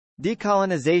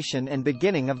Decolonization and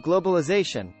beginning of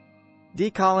globalization.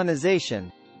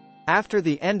 Decolonization. After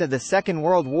the end of the Second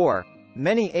World War,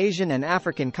 many Asian and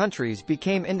African countries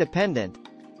became independent.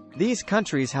 These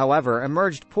countries, however,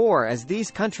 emerged poor as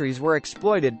these countries were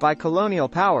exploited by colonial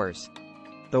powers.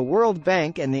 The World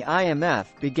Bank and the IMF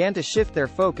began to shift their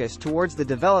focus towards the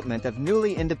development of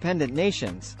newly independent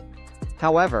nations.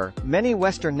 However, many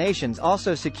Western nations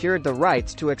also secured the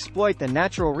rights to exploit the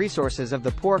natural resources of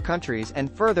the poor countries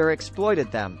and further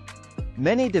exploited them.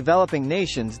 Many developing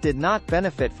nations did not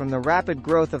benefit from the rapid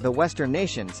growth of the Western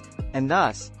nations, and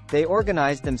thus, they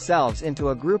organized themselves into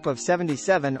a group of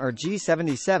 77 or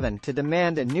G77 to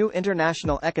demand a new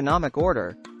international economic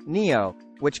order, NEO,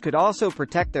 which could also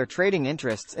protect their trading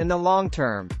interests in the long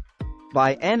term.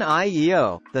 By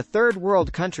NIEO, the Third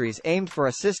World countries aimed for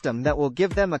a system that will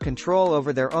give them a control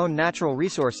over their own natural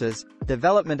resources,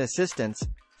 development assistance,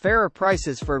 fairer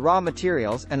prices for raw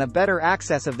materials and a better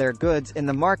access of their goods in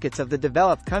the markets of the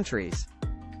developed countries.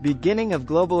 Beginning of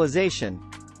globalization.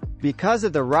 Because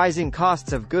of the rising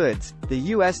costs of goods,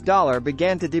 the US dollar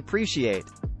began to depreciate.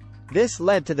 This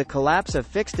led to the collapse of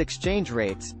fixed exchange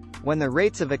rates. When the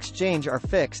rates of exchange are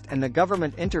fixed and the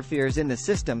government interferes in the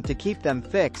system to keep them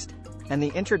fixed, and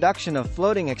the introduction of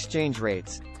floating exchange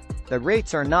rates. The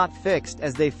rates are not fixed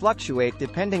as they fluctuate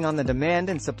depending on the demand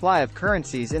and supply of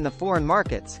currencies in the foreign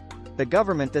markets. The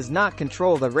government does not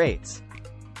control the rates.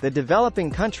 The developing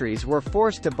countries were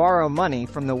forced to borrow money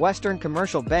from the Western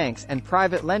commercial banks and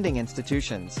private lending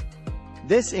institutions.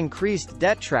 This increased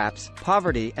debt traps,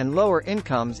 poverty and lower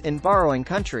incomes in borrowing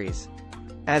countries.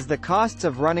 As the costs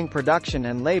of running production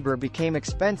and labor became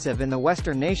expensive in the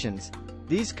Western nations,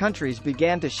 these countries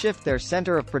began to shift their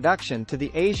center of production to the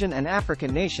Asian and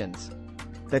African nations.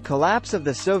 The collapse of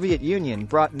the Soviet Union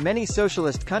brought many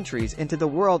socialist countries into the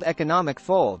world economic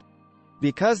fold.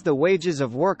 Because the wages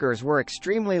of workers were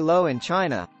extremely low in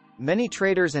China, many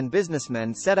traders and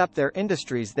businessmen set up their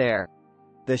industries there.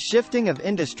 The shifting of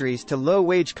industries to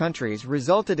low-wage countries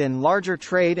resulted in larger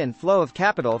trade and flow of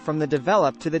capital from the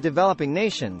developed to the developing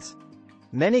nations.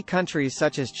 Many countries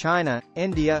such as China,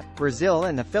 India, Brazil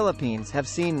and the Philippines have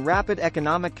seen rapid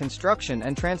economic construction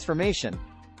and transformation.